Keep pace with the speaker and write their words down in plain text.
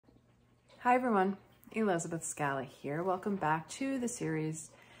Hi everyone, Elizabeth Scala here. Welcome back to the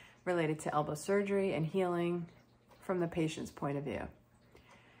series related to elbow surgery and healing from the patient's point of view.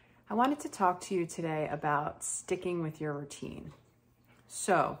 I wanted to talk to you today about sticking with your routine.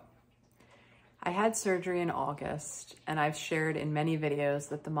 So, I had surgery in August, and I've shared in many videos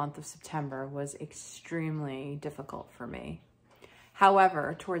that the month of September was extremely difficult for me.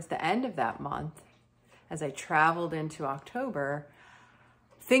 However, towards the end of that month, as I traveled into October,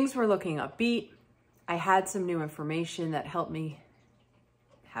 things were looking upbeat. I had some new information that helped me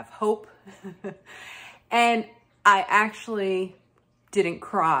have hope. And I actually didn't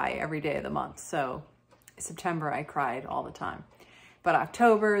cry every day of the month. So September, I cried all the time. But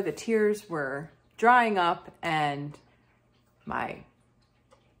October, the tears were drying up and my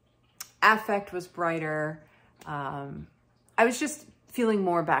affect was brighter. I was just feeling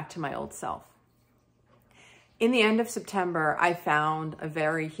more back to my old self. In the end of September, I found a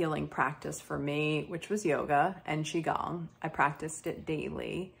very healing practice for me, which was yoga and qigong. I practiced it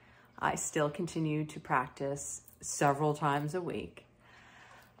daily. I still continue to practice several times a week.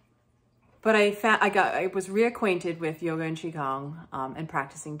 But I was reacquainted with yoga and qigong and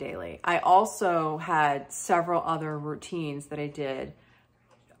practicing daily. I also had several other routines that I did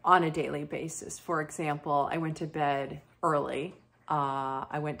on a daily basis. For example, I went to bed early.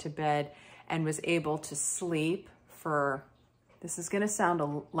 I went to bed and was able to sleep for, this is gonna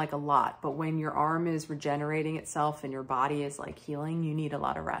sound like a lot, but when your arm is regenerating itself and your body is like healing, you need a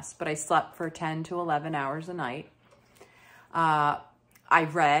lot of rest. But I slept for 10 to 11 hours a night. I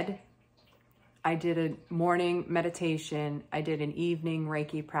read, I did a morning meditation, I did an evening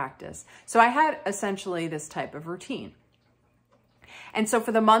Reiki practice. So I had essentially this type of routine. And so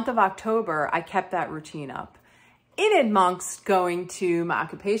for the month of October, I kept that routine up. In amongst going to my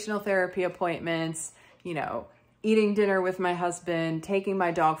occupational therapy appointments, you know, eating dinner with my husband, taking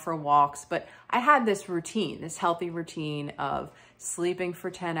my dog for walks. But I had this routine, this healthy routine of sleeping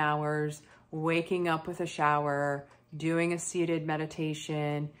for 10 hours, waking up with a shower, doing a seated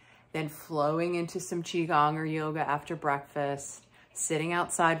meditation, then flowing into some qigong or yoga after breakfast, sitting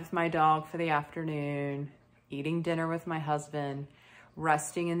outside with my dog for the afternoon, eating dinner with my husband,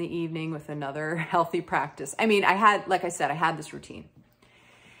 resting in the evening with another healthy practice. I mean, like I said, I had this routine.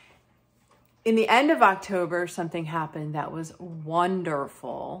 In the end of October, something happened that was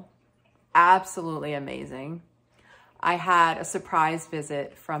wonderful, absolutely amazing. I had a surprise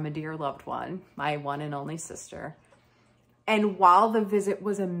visit from a dear loved one, my one and only sister. And while the visit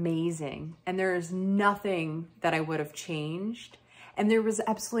was amazing, and there is nothing that I would have changed, and there was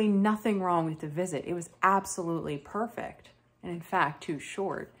absolutely nothing wrong with the visit, it was absolutely perfect. And in fact, too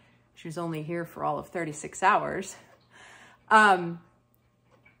short. She was only here for all of 36 hours. In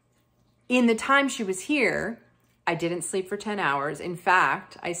the time she was here, I didn't sleep for 10 hours. In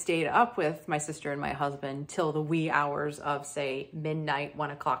fact, I stayed up with my sister and my husband till the wee hours of, say, midnight, 1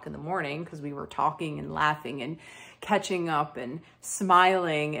 o'clock in the morning, because we were talking and laughing and catching up and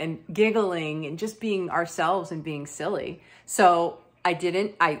smiling and giggling and just being ourselves and being silly. So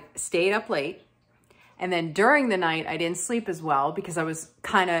I stayed up late. And then during the night, I didn't sleep as well because I was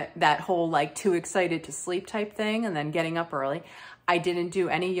kind of that whole like too excited to sleep type thing and then getting up early. I didn't do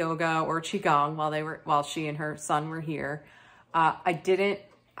any yoga or qigong while she and her son were here. I didn't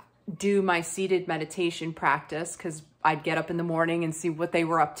do my seated meditation practice because I'd get up in the morning and see what they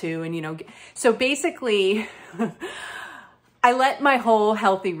were up to. And, you know, so basically I let my whole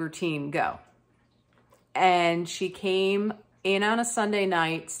healthy routine go. And she came in on a Sunday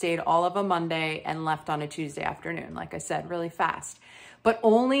night, stayed all of a Monday, and left on a Tuesday afternoon, like I said, really fast. But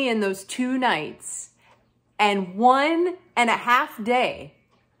only in those 2 nights and 1.5 days,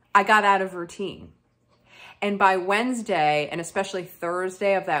 I got out of routine. And by Wednesday, and especially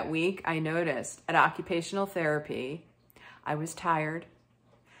Thursday of that week, I noticed at occupational therapy, I was tired.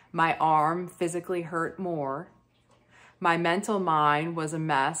 My arm physically hurt more. My mental mind was a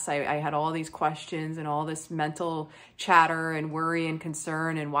mess. I had all these questions and all this mental chatter and worry and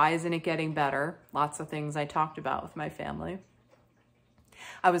concern and why isn't it getting better? Lots of things I talked about with my family.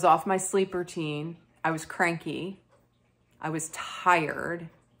 I was off my sleep routine. I was cranky. I was tired,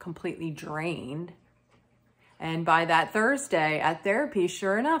 completely drained. And by that Thursday at therapy,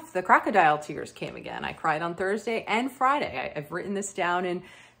 sure enough, the crocodile tears came again. I cried on Thursday and Friday. I've written this down in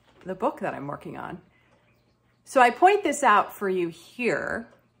the book that I'm working on. So I point this out for you here.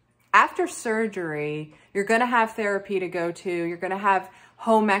 After surgery, you're going to have therapy to go to. You're going to have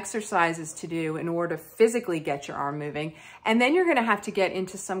home exercises to do in order to physically get your arm moving. And then you're going to have to get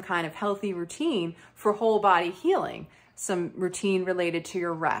into some kind of healthy routine for whole body healing, some routine related to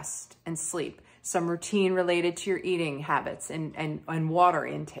your rest and sleep. some routine related to your eating habits and water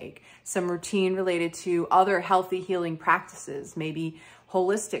intake, some routine related to other healthy healing practices, maybe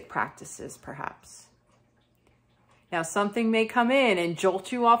holistic practices perhaps. Now, something may come in and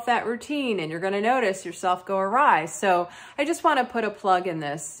jolt you off that routine and you're going to notice yourself go awry. So I just want to put a plug in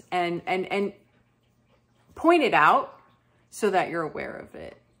this and point it out so that you're aware of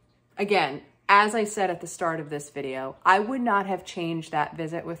it. Again, as I said at the start of this video, I would not have changed that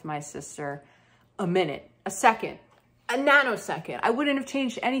visit with my sister a minute, a second, a nanosecond. I wouldn't have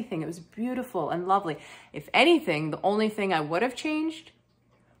changed anything. It was beautiful and lovely. If anything, the only thing I would have changed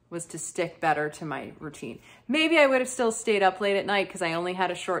was to stick better to my routine. Maybe I would have still stayed up late at night because I only had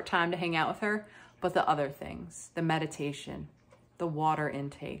a short time to hang out with her, but the other things, the meditation, the water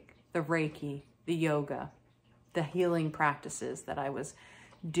intake, the Reiki, the yoga, the healing practices that I was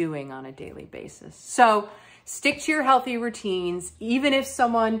doing on a daily basis. So stick to your healthy routines, even if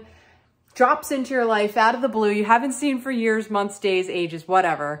someone drops into your life out of the blue, you haven't seen for years, months, days, ages,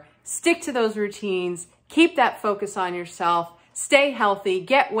 whatever. Stick to those routines, keep that focus on yourself, stay healthy,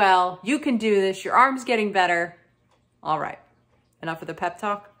 get well. You can do this. Your arm's getting better. All right, enough of the pep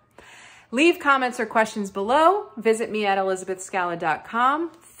talk. Leave comments or questions below. Visit me at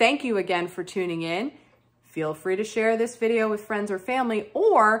elizabethscala.com. Thank you again for tuning in. Feel free to share this video with friends or family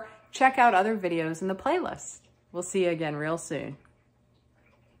or check out other videos in the playlist. We'll see you again real soon.